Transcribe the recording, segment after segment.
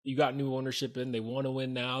You got new ownership in. They want to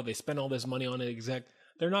win now. They spend all this money on an exec.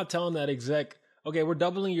 They're not telling that exec, okay, we're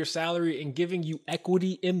doubling your salary and giving you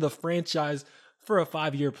equity in the franchise for a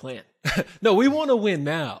 5-year plan. No, we want to win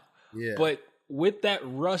now. Yeah. But with that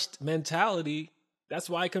rushed mentality, that's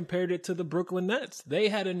why I compared it to the Brooklyn Nets. They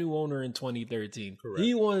had a new owner in 2013. Correct.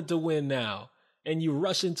 He wanted to win now. And you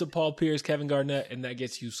rush into Paul Pierce, Kevin Garnett, and that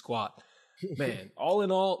gets you squat. Man, all in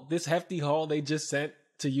all, this hefty haul they just sent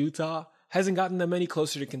to Utah hasn't gotten them any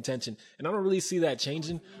closer to contention. And I don't really see that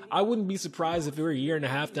changing. I wouldn't be surprised if we were a year and a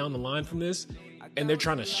half down the line from this and they're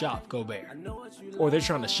trying to shop Gobert. Or they're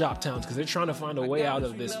trying to shop Towns because they're trying to find a way out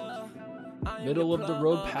of this middle of the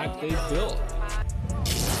road pack they built.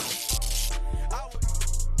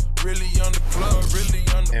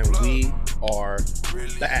 And we are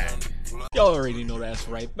back. Y'all already know that's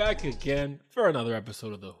right. Back again for another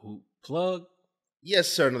episode of the Hoop Plug. Yes,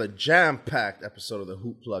 sir. Another jam-packed episode of the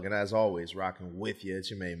Hoop Plug. And as always, rocking with you,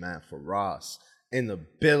 it's your main man, Faraz, in the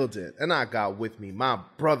building. And I got with me my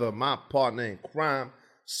brother, my partner in crime,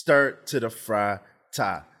 Stir to the Fry,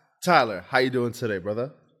 Ty. Tyler, how you doing today,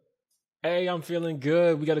 brother? Hey, I'm feeling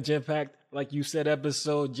good. We got a jam-packed, like you said,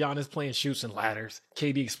 episode. Giannis playing Chutes and Ladders.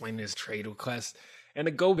 KD explaining his trade request. And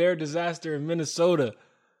a Gobert disaster in Minnesota.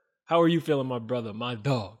 How are you feeling, my brother, my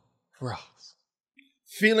dog, Ross?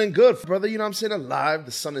 Feeling good, brother. You know what I'm saying? Alive.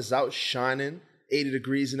 The sun is out shining. 80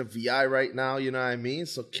 degrees in the VI right now. You know what I mean?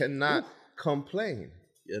 So cannot complain,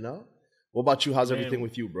 you know? What about you? How's everything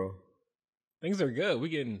with you, bro? Things are good. We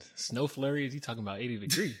getting snow flurries. You talking about 80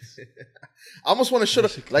 degrees. I almost want to show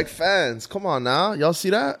the, like, fans. Come on now. Y'all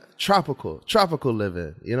see that? Tropical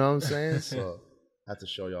living. You know what I'm saying? So I have to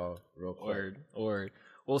show y'all real quick. Word.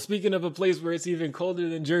 Well, speaking of a place where it's even colder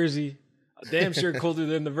than Jersey, damn sure colder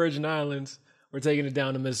than the Virgin Islands, we're taking it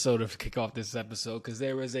down to Minnesota to kick off this episode because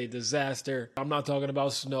there was a disaster. I'm not talking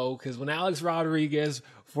about snow because when Alex Rodriguez,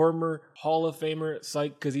 former Hall of Famer,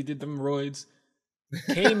 psych because he did them roids,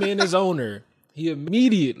 came in as owner, he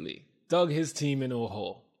immediately dug his team into a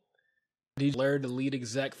hole. He lured the lead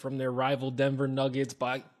exec from their rival Denver Nuggets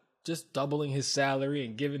by just doubling his salary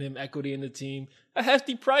and giving him equity in the team. A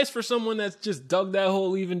hefty price for someone that's just dug that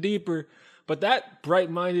hole even deeper. But that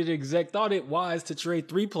bright-minded exec thought it wise to trade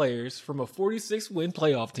 3 players from a 46-win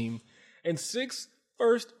playoff team and 6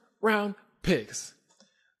 first-round picks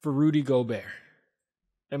for Rudy Gobert.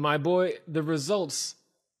 And my boy, the results,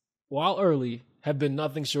 while early, have been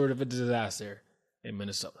nothing short of a disaster in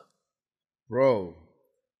Minnesota. Bro,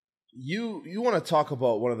 you want to talk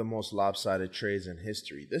about one of the most lopsided trades in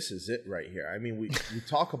history. This is it right here. I mean, we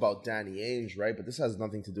talk about Danny Ainge, right? But this has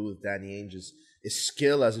nothing to do with Danny Ainge's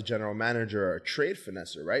skill as a general manager or a trade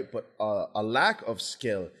finesser, right? But a lack of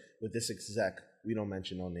skill with this exec. We don't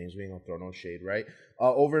mention no names. We ain't gonna throw no shade, right?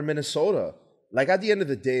 Over in Minnesota. Like, at the end of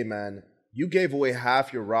the day, man, you gave away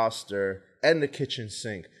half your roster and the kitchen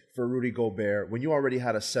sink for Rudy Gobert when you already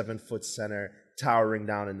had a 7-foot center towering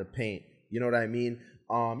down in the paint. You know what I mean?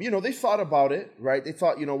 They thought about it, right? They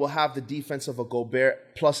thought, we'll have the defense of a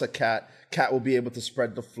Gobert plus a Cat. Cat will be able to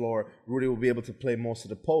spread the floor. Rudy will be able to play most of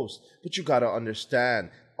the post. But you got to understand,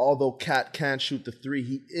 although Cat can shoot the 3,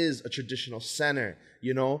 he is a traditional center.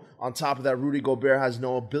 On top of that, Rudy Gobert has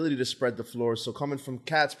no ability to spread the floor. So coming from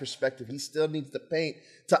Cat's perspective, he still needs the paint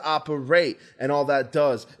to operate. And all that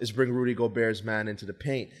does is bring Rudy Gobert's man into the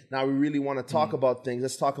paint. Now we really want to talk about things.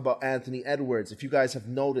 Let's talk about Anthony Edwards. If you guys have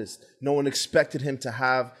noticed, no one expected him to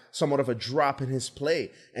have somewhat of a drop in his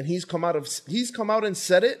play. And he's come out and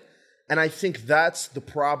said it. And I think that's the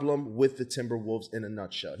problem with the Timberwolves in a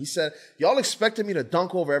nutshell. He said, y'all expected me to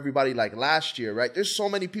dunk over everybody like last year, right? There's so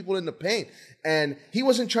many people in the paint. And he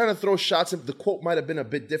wasn't trying to throw shots. The quote might have been a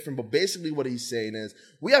bit different, but basically what he's saying is,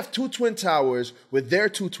 we have 2 twin towers with their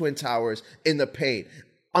 2 twin towers in the paint.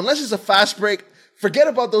 Unless it's a fast break, forget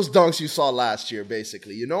about those dunks you saw last year,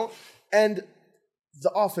 basically, And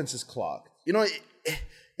the offense is clogged.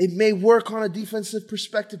 It may work on a defensive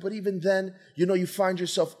perspective, but even then, you find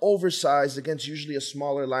yourself oversized against usually a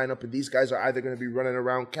smaller lineup, and these guys are either going to be running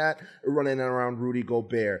around Cat or running around Rudy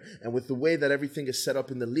Gobert. And with the way that everything is set up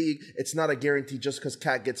in the league, it's not a guarantee just because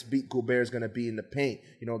Cat gets beat, Gobert is going to be in the paint.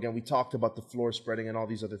 Again, we talked about the floor spreading and all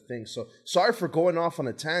these other things. So sorry for going off on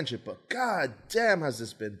a tangent, but god damn has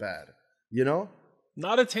this been bad,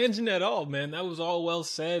 Not a tangent at all, man. That was all well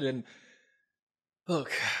said. And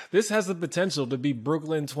look, this has the potential to be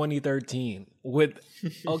Brooklyn 2013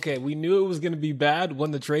 okay, we knew it was going to be bad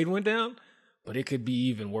when the trade went down, but it could be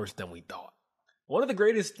even worse than we thought. One of the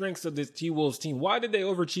greatest strengths of this T-Wolves team, why did they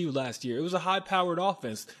overachieve last year? It was a high-powered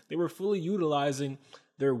offense. They were fully utilizing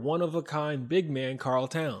their one-of-a-kind big man, Karl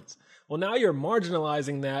Towns. Well, now you're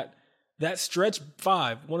marginalizing that that stretch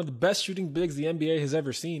 5, one of the best shooting bigs the NBA has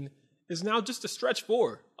ever seen, is now just a stretch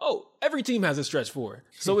 4. Oh, every team has a stretch 4.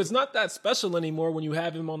 So it's not that special anymore when you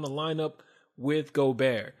have him on the lineup with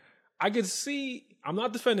Gobert. I could see, I'm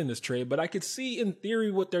not defending this trade, but I could see in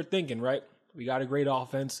theory what they're thinking, right? We got a great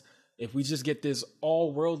offense. If we just get this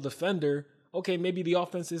all-world defender, okay, maybe the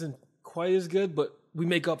offense isn't quite as good, but we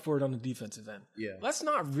make up for it on the defensive end. Yeah. That's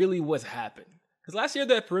not really what's happened. Because last year,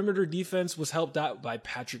 that perimeter defense was helped out by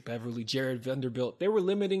Patrick Beverley, Jared Vanderbilt. They were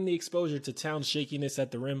limiting the exposure to Towns' shakiness at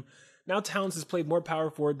the rim. Now Towns has played more power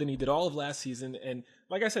forward than he did all of last season. And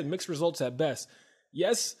like I said, mixed results at best.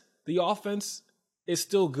 Yes, the offense is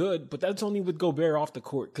still good, but that's only with Gobert off the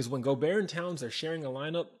court. Because when Gobert and Towns are sharing a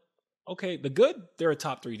lineup, okay, the good, they're a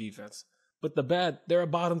top 3 defense. But the bad, they're a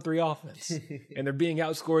bottom 3 offense. And they're being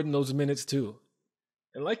outscored in those minutes too.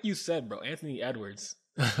 And like you said, bro, Anthony Edwards,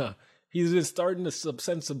 he's been starting to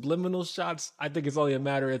send subliminal shots. I think it's only a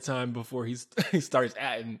matter of time before he starts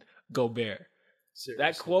atting Gobert. Seriously.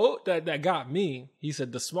 That quote that got me, he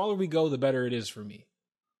said, the smaller we go, the better it is for me.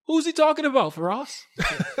 Who's he talking about, Faraz?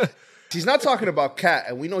 He's not talking about Cat,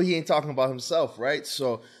 and we know he ain't talking about himself, right?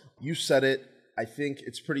 So you said it. I think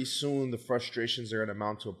it's pretty soon the frustrations are going to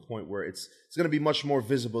amount to a point where it's going to be much more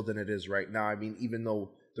visible than it is right now. I mean, even though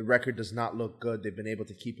the record does not look good, they've been able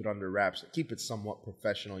to keep it under wraps, keep it somewhat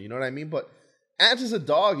professional, you know what I mean? But Ant is a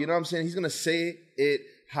dog, you know what I'm saying? He's going to say it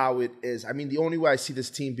how it is. I mean, the only way I see this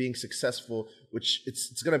team being successful, which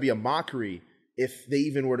it's going to be a mockery if they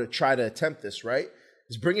even were to try to attempt this, right?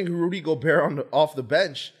 Is bringing Rudy Gobert off the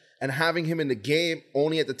bench and having him in the game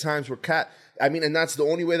only at the times where Cat, I mean, and that's the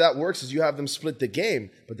only way that works is you have them split the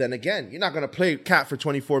game. But then again, you're not going to play Cat for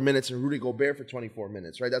 24 minutes and Rudy Gobert for 24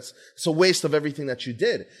 minutes, right? It's a waste of everything that you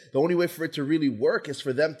did. The only way for it to really work is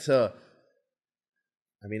for them to,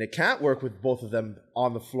 I mean, it can't work with both of them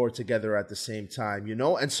on the floor together at the same time, you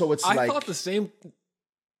know? And so I thought the same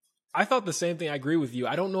thing. I agree with you.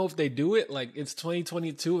 I don't know if they do it. Like, it's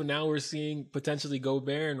 2022, and now we're seeing potentially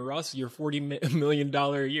Gobert and Russ, your $40 million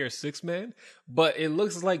a year 6-man. But it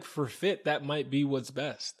looks like for fit, that might be what's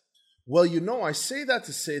best. Well, you know, I say that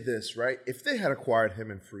to say this, right? If they had acquired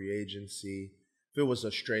him in free agency, if it was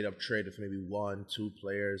a straight-up trade of maybe 1, 2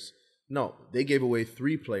 players, no, they gave away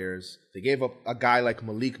 3 players. They gave up a guy like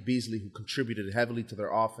Malik Beasley who contributed heavily to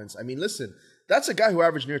their offense. I mean, listen, that's a guy who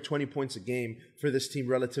averaged near 20 points a game for this team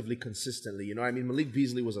relatively consistently. You know, I mean, Malik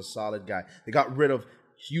Beasley was a solid guy. They got rid of,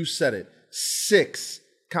 you said it, 6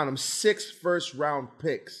 first-round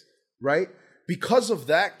picks, right? Because of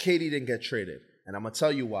that, KD didn't get traded. And I'm going to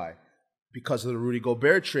tell you why. Because of the Rudy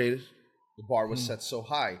Gobert trade, the bar was set so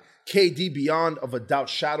high. KD, beyond of a doubt,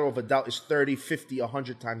 shadow of a doubt, is 30, 50,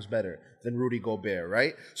 100 times better than Rudy Gobert,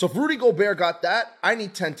 right? So if Rudy Gobert got that, I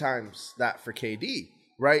need 10 times that for KD,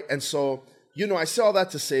 right? And so, you know, I say all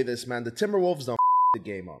that to say this, man. The Timberwolves don't the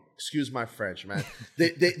game up. Excuse my French, man.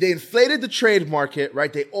 They inflated the trade market,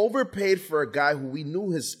 right? They overpaid for a guy who we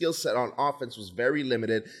knew his skill set on offense was very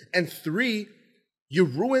limited. And 3, you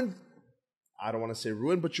ruined, I don't want to say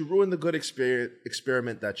ruined, but you ruined the good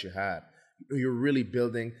experiment that you had. You're really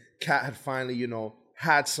building. Cat had finally, you know,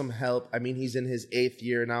 had some help. I mean, he's in his 8th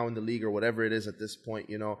year now in the league or whatever it is at this point,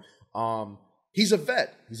 you know. He's a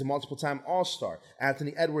vet. He's a multiple-time All-Star.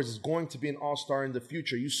 Anthony Edwards is going to be an All-Star in the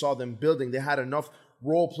future. You saw them building. They had enough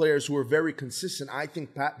role players who were very consistent. I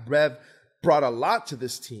think Pat Bev brought a lot to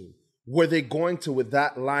this team. Were they going to, with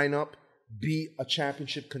that lineup, be a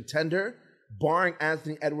championship contender? Barring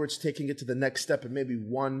Anthony Edwards taking it to the next step and maybe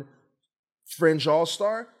one fringe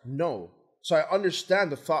All-Star? No. So I understand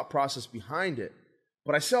the thought process behind it.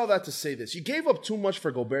 But I say all that to say this. You gave up too much for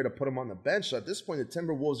Gobert to put him on the bench. So at this point, the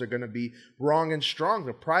Timberwolves are going to be wrong and strong.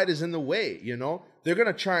 The pride is in the way, you know? They're going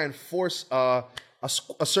to try and force a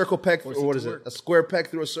circle peg, or what is it? A square peg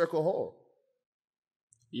through a circle hole.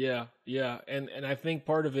 Yeah. And I think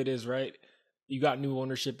part of it is, right, you got new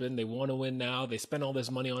ownership in. They want to win now. They spend all this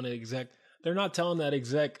money on an exec. They're not telling that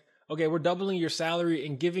exec, okay, we're doubling your salary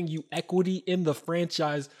and giving you equity in the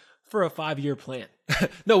franchise for a 5-year plan.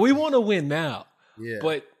 No, we want to win now. Yeah.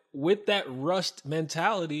 But with that rushed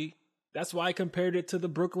mentality, that's why I compared it to the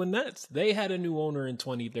Brooklyn Nets. They had a new owner in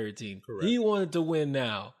 2013. Correct. He wanted to win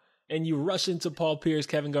now. And you rush into Paul Pierce,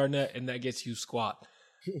 Kevin Garnett, and that gets you squat.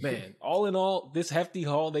 Man, all in all, this hefty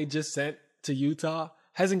haul they just sent to Utah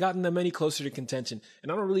hasn't gotten them any closer to contention.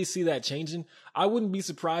 And I don't really see that changing. I wouldn't be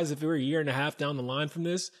surprised if we were a year and a half down the line from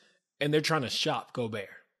this and they're trying to shop Gobert.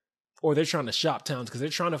 Or they're trying to shop Towns because they're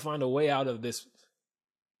trying to find a way out of this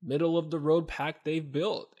middle of the road pack they've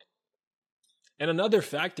built. And another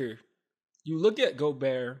factor, you look at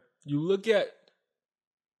Gobert, you look at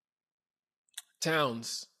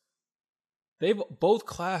Towns, they've both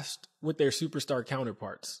clashed with their superstar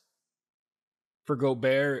counterparts. For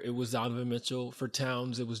Gobert, it was Donovan Mitchell. For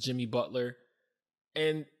Towns, it was Jimmy Butler.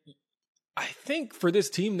 And I think for this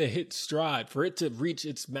team to hit stride, for it to reach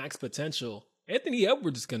its max potential, Anthony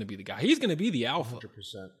Edwards is going to be the guy. He's going to be the alpha.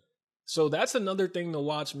 100%. So that's another thing to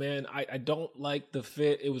watch, man. I don't like the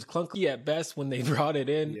fit. It was clunky at best when they brought it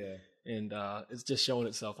in. Yeah. And it's just showing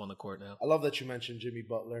itself on the court now. I love that you mentioned Jimmy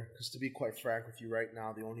Butler, because to be quite frank with you right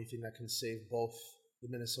now, the only thing that can save both the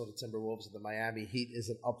Minnesota Timberwolves and the Miami Heat is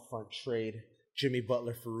an upfront trade. Jimmy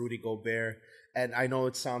Butler for Rudy Gobert. And I know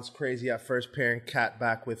it sounds crazy at first pairing Cat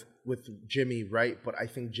back with Jimmy, right? But I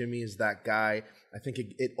think Jimmy is that guy. I think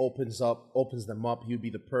it opens them up. He'd be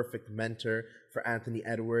the perfect mentor for Anthony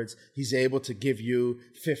Edwards. He's able to give you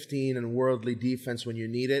 15 and worldly defense when you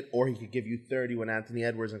need it, or he could give you 30 when Anthony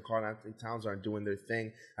Edwards and Karl-Anthony Towns aren't doing their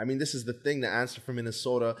thing. I mean, this is the thing. The answer for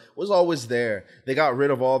Minnesota was always there. They got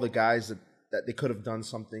rid of all the guys that they could have done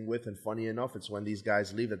something with, and funny enough, it's when these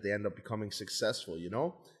guys leave that they end up becoming successful, you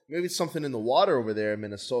know? Maybe it's something in the water over there in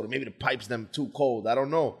Minnesota. Maybe the pipes them too cold. I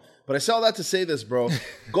don't know. But I say all that to say this, bro.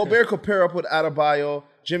 Gobert could pair up with Adebayo.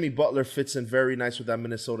 Jimmy Butler fits in very nice with that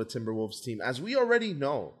Minnesota Timberwolves team, as we already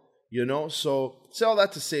know, you know? So say all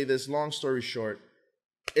that to say this. Long story short,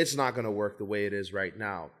 it's not going to work the way it is right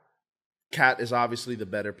now. Cat is obviously the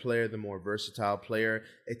better player, the more versatile player.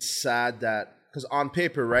 It's sad that, because on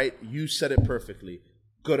paper, right, you said it perfectly.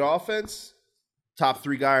 Good offense, top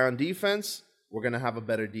 3 guy on defense, we're going to have a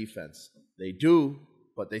better defense. They do,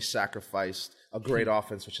 but they sacrificed a great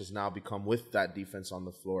offense, which has now become, with that defense on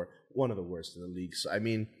the floor, one of the worst in the league. So, I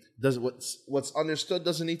mean, what's understood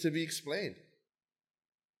doesn't need to be explained.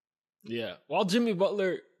 Yeah. While Jimmy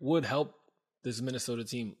Butler would help this Minnesota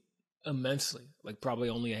team immensely, like probably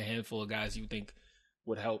only a handful of guys you think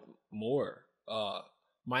would help more.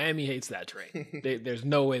 Miami hates that trade. There's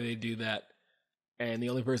no way they do that. And the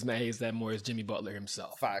only person that hates that more is Jimmy Butler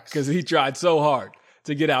himself. Facts. Because he tried so hard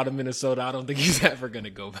to get out of Minnesota. I don't think he's ever going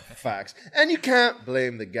to go back. Facts. And you can't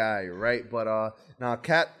blame the guy, right? But now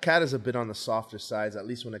Cat is a bit on the softer sides, at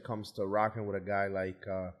least when it comes to rocking with a guy like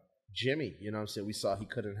Jimmy. You know what I'm saying? We saw he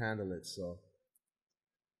couldn't handle it, so.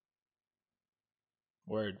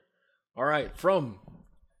 Word. All right. From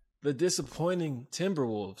the disappointing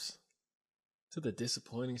Timberwolves to the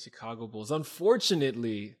disappointing Chicago Bulls.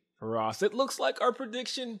 Unfortunately, for Ross, it looks like our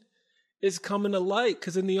prediction is coming to light,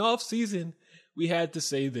 because in the offseason, we had to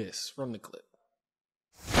say this from the clip.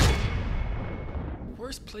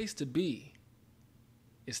 Worst place to be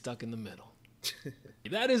is stuck in the middle.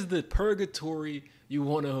 That is the purgatory you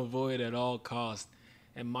want to avoid at all costs.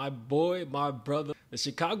 And my boy, my brother, the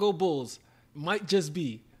Chicago Bulls might just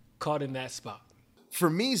be caught in that spot. For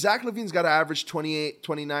me, Zach LaVine's got to average 28,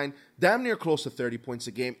 29, damn near close to 30 points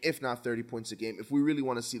a game, if not 30 points a game, if we really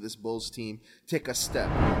want to see this Bulls team take a step.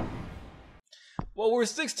 Well, we're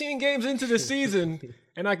 16 games into the season,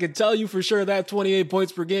 and I can tell you for sure that 28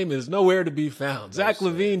 points per game is nowhere to be found. Zach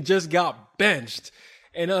LaVine just got benched.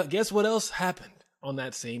 And guess what else happened on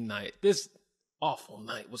that same night? This awful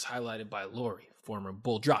night was highlighted by Lauri, former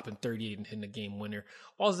Bull, dropping 38 and hitting a game winner,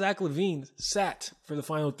 while Zach LaVine sat for the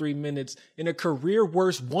final 3 minutes in a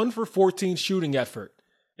career-worst 1-for-14 shooting effort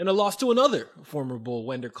and a loss to another former Bull,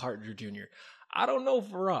 Wendell Carter Jr. I don't know,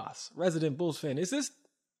 for us, resident Bulls fan, is this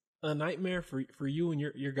a nightmare for you and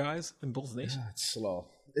your guys in Bulls Nation? It's slow.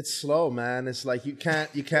 It's slow, man. It's like you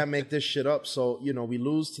can't make this shit up. So, you know, we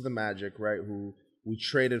lose to the Magic, right, who we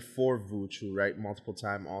traded for Vooch, who, right,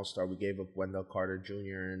 multiple-time All-Star. We gave up Wendell Carter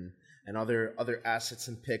Jr. and other assets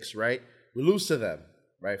and picks, right? We lose to them,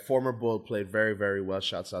 right? Former Bull played very, very well.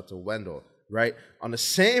 Shouts out to Wendell, right? On the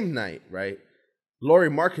same night, right,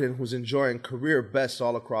 Lauri Markkanen, who's enjoying career best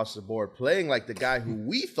all across the board, playing like the guy who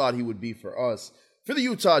we thought he would be for us, for the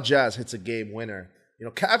Utah Jazz, hits a game winner. You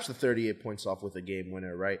know, caps the 38 points off with a game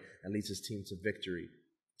winner, right? And leads his team to victory.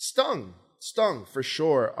 Stung for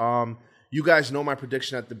sure. You guys know my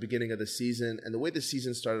prediction at the beginning of the season, and the way the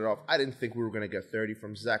season started off, I didn't think we were going to get 30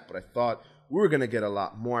 from Zach, but I thought we were going to get a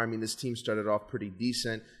lot more. I mean, this team started off pretty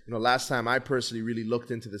decent. You know, last time I personally really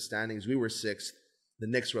looked into the standings, we were 6th. The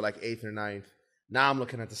Knicks were like 8th or 9th. Now I'm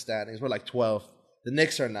looking at the standings. We're like 12th. The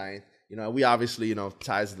Knicks are 9th. You know, we obviously, you know,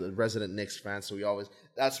 ties the resident Knicks fans, so we always,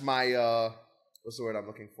 that's my, what's the word I'm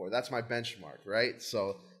looking for? That's my benchmark, right?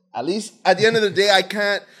 So at least at the end of the day, I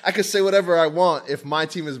can say whatever I want if my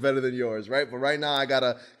team is better than yours, right? But right now I got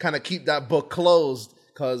to kind of keep that book closed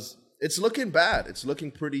because it's looking bad. It's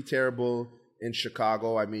looking pretty terrible in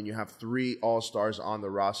Chicago. I mean, you have 3 All-Stars on the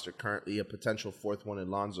roster currently, a potential 4th one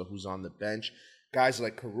in Lonzo who's on the bench. Guys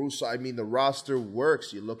like Caruso, I mean, the roster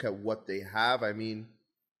works. You look at what they have. I mean,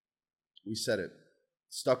 we said it.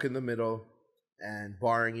 Stuck in the middle. And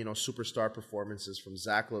barring, superstar performances from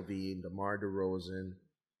Zach LaVine, DeMar DeRozan,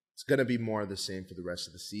 it's going to be more of the same for the rest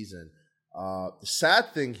of the season. The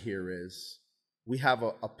sad thing here is we have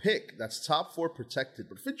a pick that's top 4 protected,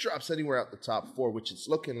 but if it drops anywhere out the top 4, which it's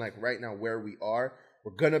looking like right now where we are,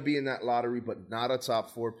 we're going to be in that lottery, but not a top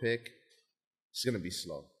 4 pick. It's going to be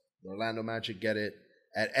slow. The Orlando Magic get it.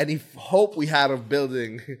 And any hope we had of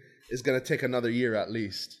building is going to take another year at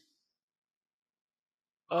least.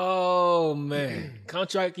 Oh, man.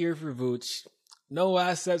 Contract year for Vooch. No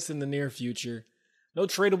assets in the near future. No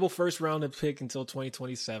tradable first-round pick until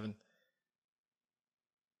 2027.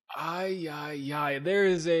 There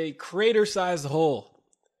is a crater-sized hole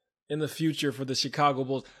in the future for the Chicago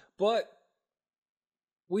Bulls. But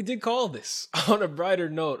we did call this on a brighter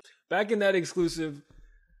note. Back in that exclusive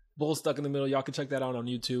Bulls Stuck in the Middle, y'all can check that out on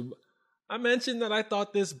YouTube. I mentioned that I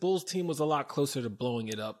thought this Bulls team was a lot closer to blowing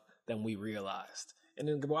it up than we realized. And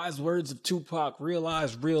in the wise words of Tupac,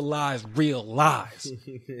 realize. I don't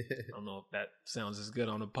know if that sounds as good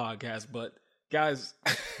on a podcast, but guys,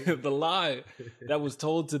 the lie that was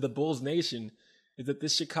told to the Bulls Nation is that the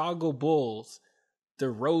Chicago Bulls,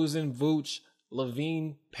 DeRozan, Vooch,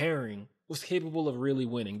 LaVine pairing was capable of really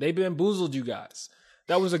winning. They bamboozled you guys.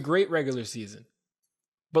 That was a great regular season.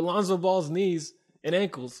 But Lonzo Ball's knees and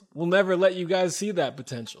ankles will never let you guys see that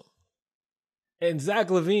potential. And Zach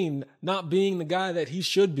LaVine, not being the guy that he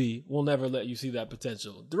should be, will never let you see that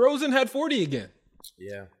potential. DeRozan had 40 again.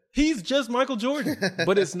 Yeah. He's just Michael Jordan.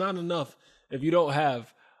 But it's not enough if you don't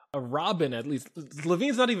have a Robin, at least.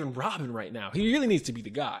 LaVine's not even Robin right now. He really needs to be the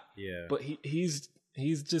guy. Yeah. But he's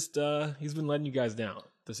just he's been letting you guys down,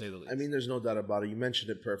 to say the least. I mean, there's no doubt about it. You mentioned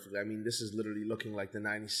it perfectly. I mean, this is literally looking like the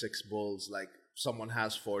 96 Bulls. Like, someone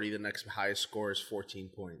has 40, the next highest score is 14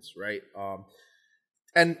 points, right?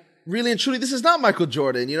 And really and truly, this is not Michael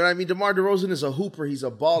Jordan. You know what I mean? DeMar DeRozan is a hooper. He's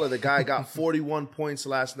a baller. The guy got 41 points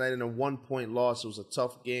last night in a 1-point loss. It was a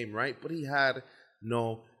tough game, right? But he had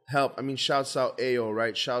no help. I mean, shouts out Ayo,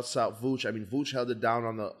 right? Shouts out Vooch. I mean, Vooch held it down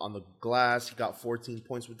on the glass. He got 14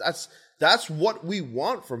 points. But that's what we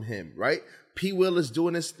want from him, right? P. Will is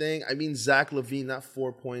doing his thing. I mean, Zach LaVine, that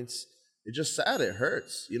 4 points. It's just sad. It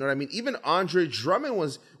hurts. You know what I mean? Even Andre Drummond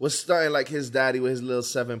was starting like his daddy with his little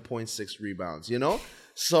 7.6 rebounds, you know?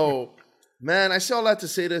 So, man, I say all that to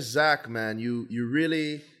say this, Zach, man, you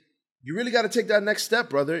really got to take that next step,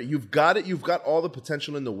 brother. You've got it. You've got all the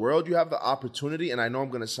potential in the world. You have the opportunity, and I know I'm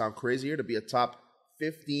going to sound crazy here, to be a top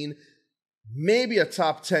 15, maybe a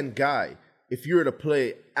top 10 guy if you were to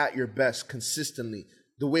play at your best consistently,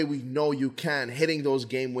 the way we know you can, hitting those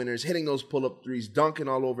game winners, hitting those pull-up threes, dunking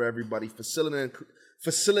all over everybody,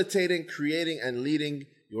 facilitating, creating, and leading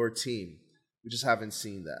your team. We just haven't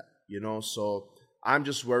seen that, you know? So I'm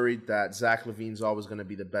just worried that Zach LaVine's always going to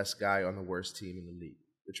be the best guy on the worst team in the league,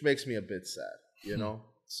 which makes me a bit sad, you know?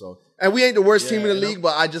 So, and we ain't the worst team in the league,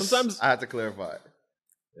 but I have to clarify it.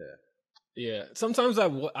 Yeah. Sometimes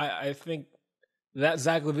I think that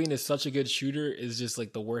Zach LaVine is such a good shooter is just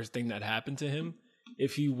like the worst thing that happened to him.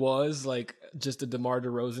 If he was like just a DeMar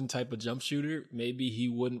DeRozan type of jump shooter, maybe he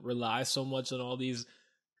wouldn't rely so much on all these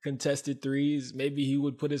contested threes. Maybe he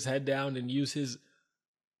would put his head down and use his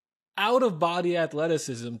out-of-body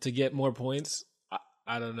athleticism to get more points.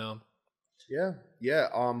 I don't know. Yeah.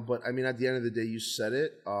 But I mean, at the end of the day, you said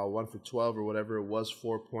it. 1 for 12 or whatever it was,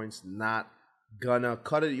 4 points. Not gonna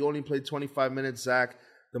cut it. You only played 25 minutes, Zach.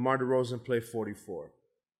 DeMar DeRozan played 44.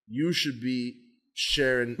 You should be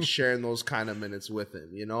sharing those kind of minutes with him,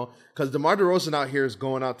 you know? Because DeMar DeRozan out here is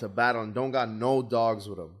going out to battle and don't got no dogs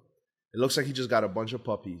with him. It looks like he just got a bunch of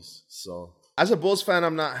puppies. So, as a Bulls fan,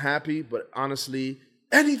 I'm not happy, but honestly,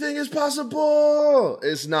 anything is possible.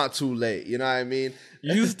 It's not too late. You know what I mean?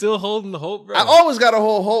 You still holding the hope, bro? I always got to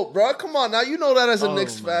hold hope, bro. Come on now. You know that as a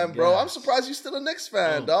Knicks fan, bro. I'm surprised you're still a Knicks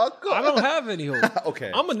fan, dog. I don't have any hope.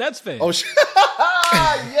 Okay. I'm a Nets fan. Oh,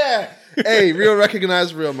 yeah. Hey, real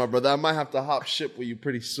recognize real, my brother. I might have to hop ship with you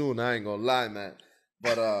pretty soon. I ain't gonna lie, man.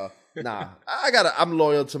 But nah. I'm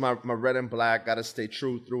loyal to my red and black. Gotta stay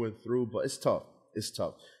true through and through. But it's tough.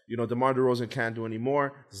 You know, DeMar DeRozan can't do any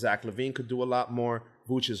more. Zach LaVine could do a lot more.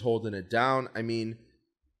 Vooch is holding it down. I mean,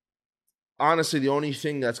 honestly, the only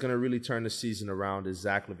thing that's going to really turn the season around is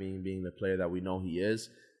Zach LaVine being the player that we know he is.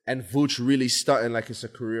 And Vooch really stunting like it's a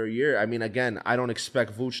career year. I mean, again, I don't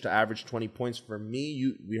expect Vooch to average 20 points. For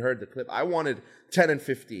me, we heard the clip. I wanted 10 and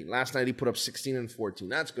 15. Last night, he put up 16 and 14.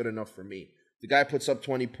 That's good enough for me. The guy puts up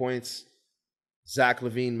 20 points. Zach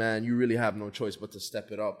LaVine, man, you really have no choice but to step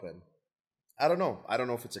it up. And I don't know. I don't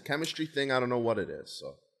know if it's a chemistry thing. I don't know what it is.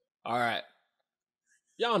 So, all right.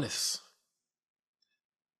 Giannis.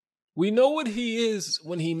 We know what he is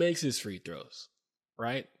when he makes his free throws,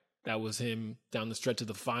 right? That was him down the stretch of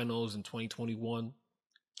the finals in 2021,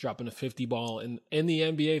 dropping a 50 ball in the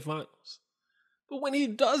NBA finals. But when he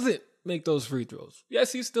doesn't make those free throws,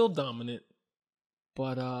 yes, he's still dominant,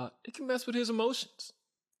 but it can mess with his emotions.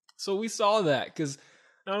 So we saw that because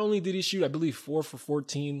not only did he shoot, I believe, 4 for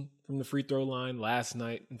 14 from the free throw line last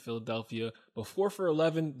night in Philadelphia, but 4 for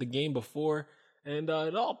 11 the game before, and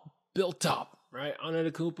it all built up, right?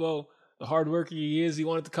 Antetokounmpo, the hard worker he is, he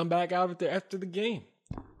wanted to come back out there after the game.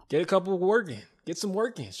 Get a couple of work in. Get some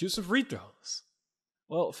work in. Shoot some free throws.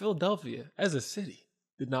 Well, Philadelphia, as a city,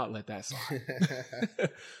 did not let that slide.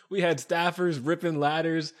 We had staffers ripping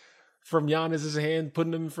ladders from Giannis's hand,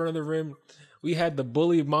 putting them in front of the rim. We had the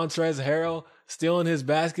bully Montrezl Harrell stealing his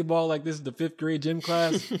basketball like this is the 5th grade gym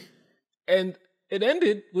class. And it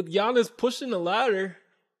ended with Giannis pushing the ladder,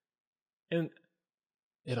 and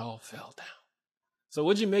it all fell down. So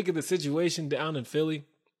what'd you make of the situation down in Philly?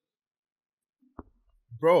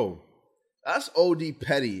 Bro, that's OD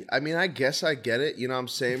petty. I mean, I guess I get it. You know what I'm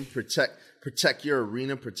saying? Protect your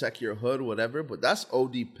arena, protect your hood, whatever. But that's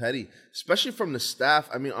OD petty, especially from the staff.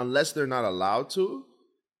 I mean, unless they're not allowed to.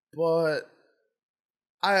 But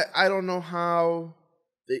I don't know how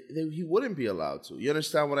he wouldn't be allowed to. You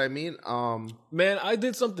understand what I mean? Man, I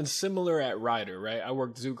did something similar at Ryder, right? I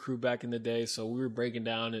worked Zoo Crew back in the day, so we were breaking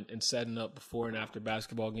down and setting up before and after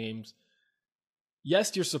basketball games.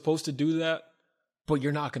 Yes, you're supposed to do that, but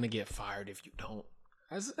you're not going to get fired if you don't.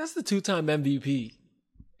 That's the 2-time MVP.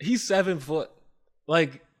 He's 7 foot.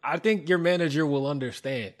 Like, I think your manager will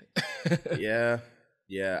understand. Yeah.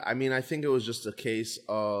 I mean, I think it was just a case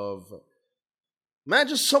of, man,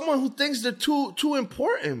 just someone who thinks they're too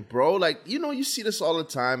important, bro. Like, you know, you see this all the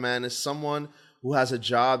time, man. It's someone who has a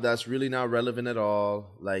job that's really not relevant at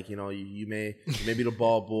all. Like, you know, you may be the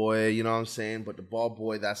ball boy, you know what I'm saying? But the ball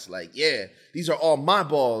boy that's like, yeah, these are all my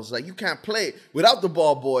balls. Like, you can't play without the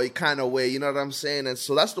ball boy kind of way, you know what I'm saying? And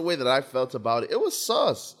so that's the way that I felt about it. It was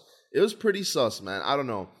sus. It was pretty sus, man. I don't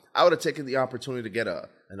know. I would have taken the opportunity to get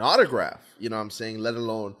an autograph, you know what I'm saying? Let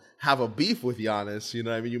alone have a beef with Giannis, you know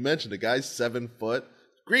what I mean? You mentioned the guy's 7 foot.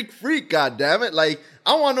 Greek freak, goddammit. Like,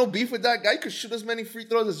 I don't want no beef with that guy. You could shoot as many free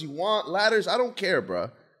throws as you want. Ladders, I don't care,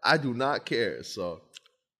 bro. I do not care, so.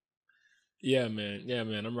 Yeah, man.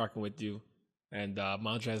 I'm rocking with you. And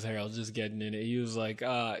Montrezl Harrell just getting in it. He was like,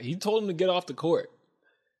 he told him to get off the court.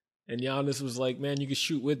 And Giannis was like, man, you can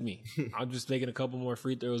shoot with me. I'm just making a couple more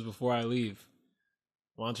free throws before I leave.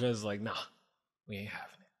 Montrezl is like, nah, we ain't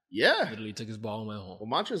having it. Yeah. Literally took his ball and went home.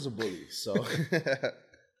 Well, Montrezl's a bully, so.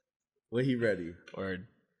 When he ready. Word.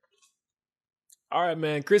 All right,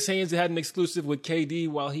 man. Chris Haynes had an exclusive with KD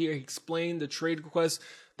while he explained the trade request.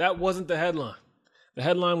 That wasn't the headline. The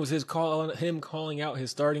headline was him calling out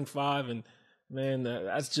his starting 5, and man,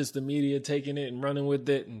 that's just the media taking it and running with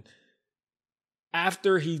it. And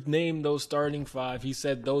after he named those starting 5, he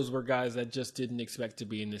said those were guys that just didn't expect to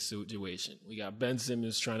be in this situation. We got Ben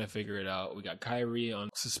Simmons trying to figure it out. We got Kyrie on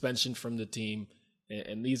suspension from the team.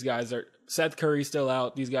 And these guys are, Seth Curry still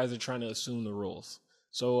out. These guys are trying to assume the roles.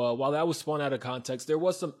 So while that was spun out of context, there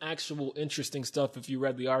was some actual interesting stuff if you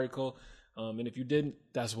read the article. And if you didn't,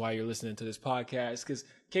 that's why you're listening to this podcast. Because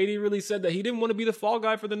KD really said that he didn't want to be the fall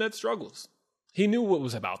guy for the Nets' struggles. He knew what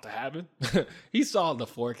was about to happen. He saw the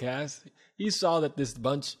forecast. He saw that this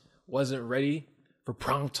bunch wasn't ready for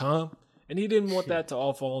prime time. And he didn't want that to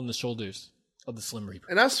all fall on the shoulders of the Slim Reaper.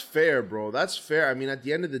 And that's fair, bro. That's fair. I mean, at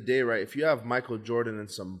the end of the day, right, if you have Michael Jordan and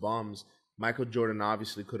some bums, Michael Jordan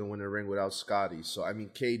obviously couldn't win a ring without Scottie. So, I mean,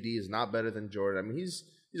 KD is not better than Jordan. I mean, he's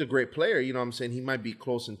a great player, you know what I'm saying? He might be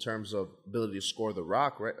close in terms of ability to score the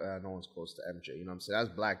rock, right? No one's close to MJ, you know what I'm saying?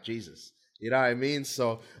 That's Black Jesus. You know what I mean?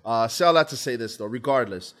 So, say all that to say this, though.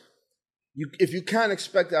 Regardless, if you can't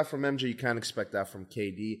expect that from MJ, you can't expect that from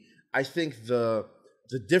KD. I think the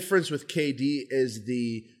difference with KD is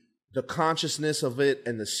the consciousness of it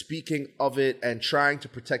and the speaking of it and trying to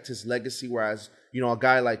protect his legacy, whereas, you know, a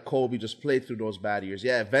guy like Kobe just played through those bad years.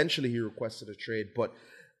 Yeah, eventually he requested a trade, but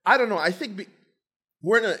I don't know. I think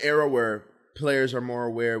we're in an era where players are more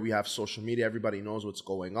aware. We have social media. Everybody knows what's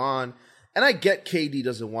going on. And I get KD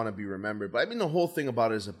doesn't want to be remembered, but I mean, the whole thing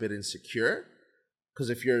about it is a bit insecure. Because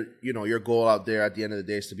if your goal out there at the end of the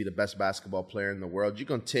day is to be the best basketball player in the world, you're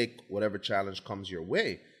going to take whatever challenge comes your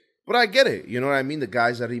way. But I get it. You know what I mean? The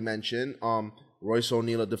guys that he mentioned, Royce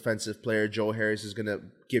O'Neal, a defensive player. Joe Harris is going to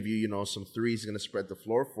give you, some threes. He's going to spread the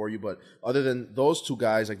floor for you. But other than those two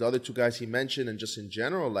guys, like the other two guys he mentioned, and just in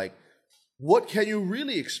general, like, what can you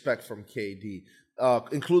really expect from KD?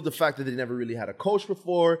 Include the fact that they never really had a coach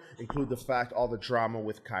before. Include the fact all the drama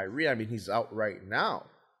with Kyrie. I mean, he's out right now,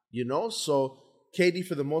 So KD,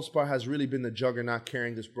 for the most part, has really been the juggernaut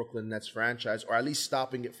carrying this Brooklyn Nets franchise, or at least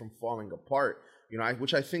stopping it from falling apart,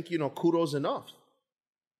 which I think, kudos enough.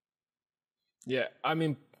 Yeah, I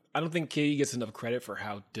mean, I don't think KD gets enough credit for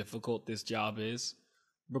how difficult this job is.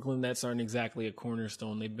 Brooklyn Nets aren't exactly a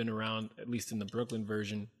cornerstone. They've been around, at least in the Brooklyn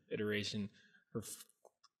version iteration, for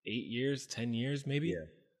 8 years, 10 years, maybe. Yeah.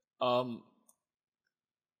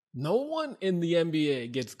 No one in the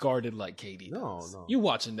NBA gets guarded like KD does. No. You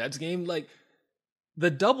watching Nets game, like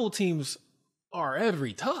the double teams are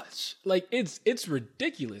every touch. Like it's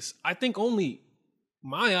ridiculous. I think only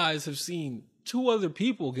my eyes have seen 2 other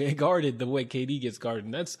people get guarded the way KD gets guarded,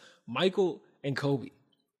 and that's Michael and Kobe.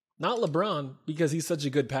 Not LeBron, because he's such a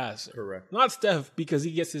good passer. Correct. Not Steph, because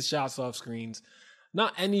he gets his shots off screens.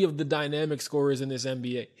 Not any of the dynamic scorers in this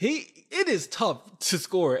NBA. It is tough to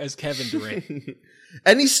score as Kevin Durant.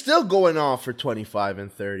 And he's still going off for 25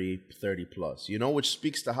 and 30 plus, which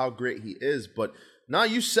speaks to how great he is. But now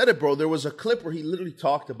you said it, bro. There was a clip where he literally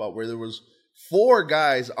talked about where there was 4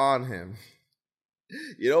 guys on him.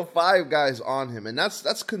 5 guys on him. And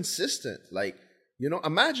that's consistent. Like,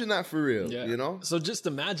 imagine that for real, Yeah. So just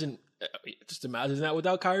imagine that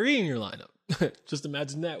without Kyrie in your lineup. Just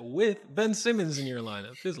imagine that with Ben Simmons in your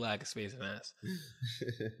lineup. His lack of space and ass.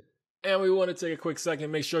 And we want to take a quick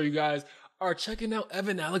second. Make sure you guys are checking out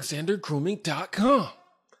EvanAlexanderGrooming.com.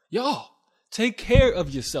 Y'all, take care of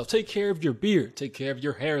yourself. Take care of your beard. Take care of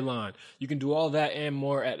your hairline. You can do all that and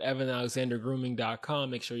more at EvanAlexanderGrooming.com.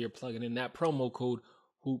 Make sure you're plugging in that promo code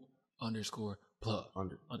hoop_plug.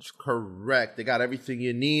 Correct. They got everything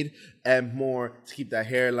you need and more to keep that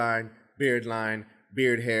hairline, beard line,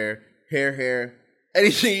 beard hair, hair,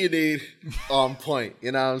 anything you need on point.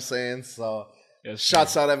 You know what I'm saying? So yes,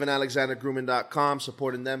 shouts out EvanAlexanderGrooming.com.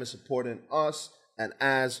 Supporting them and supporting us. And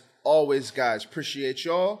as always, guys, appreciate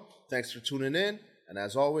y'all. Thanks for tuning in. And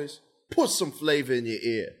as always, put some flavor in your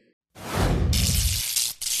ear.